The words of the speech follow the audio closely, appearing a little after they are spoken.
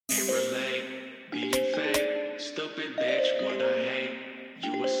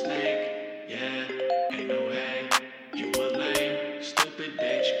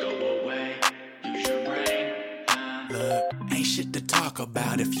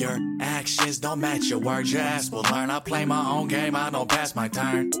if your actions don't match your words, your ass will learn. I play my own game, I don't pass my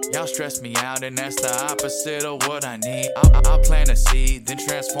turn. Y'all stress me out and that's the opposite of what I need. I'll plant a seed, then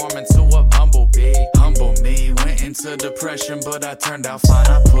transform into a bumblebee. Humble me, went into depression, but I turned out fine.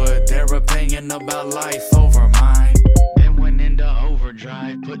 I put their opinion about life over mine. Then went into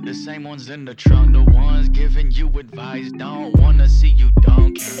overdrive, put the same ones in the trunk. The ones giving you advice, don't wanna see you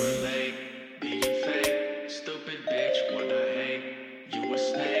don't. Can't relate, being fake, stupid bitch, what I hate. You a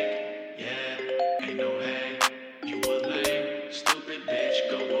snake, yeah, ain't no hate. You a lame, stupid bitch,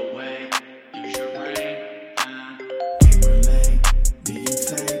 go away. Use your brain, Can't relate, being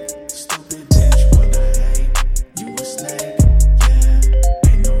fake, stupid bitch, what I hate. You a snake, yeah,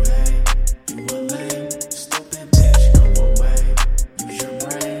 ain't no hate. You a lame, stupid bitch, go away. Use your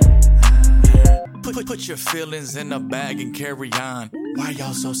brain, Put your feelings in a bag and carry on. Why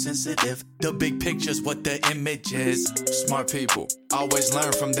y'all so sensitive? The big picture's what the image is. Smart people always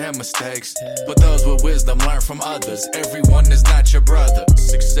learn from their mistakes, but those with wisdom learn from others. Everyone is not your brother.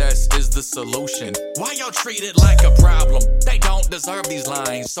 Success is the solution. Why y'all treat it like a problem? They don't deserve these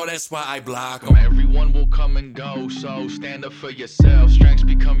lines, so that's why I block them. Everyone will come and go, so stand up for yourself. Strengths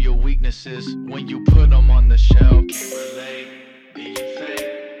become your weaknesses when you put them on the shelf. Can't relate, being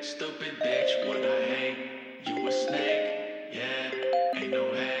fake, stupid bitch, what I hate. You a snake, yeah, ain't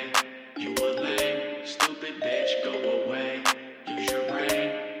no hate. You a lame, stupid bitch, go away. Use your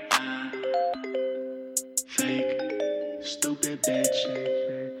brain, Fake, stupid bitch.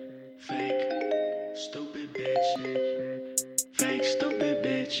 Fake, stupid bitch. Fake, stupid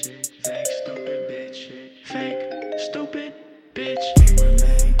bitch. Fake, stupid bitch. Fake, stupid bitch. Can't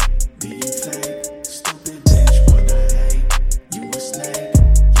relate, being fake, stupid bitch, what I hate. You a snake,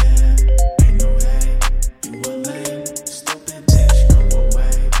 yeah, ain't no hate. You a lame, stupid bitch, go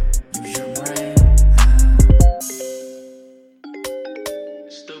away. Use your brain,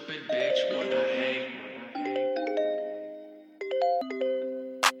 Stupid bitch, what I hate.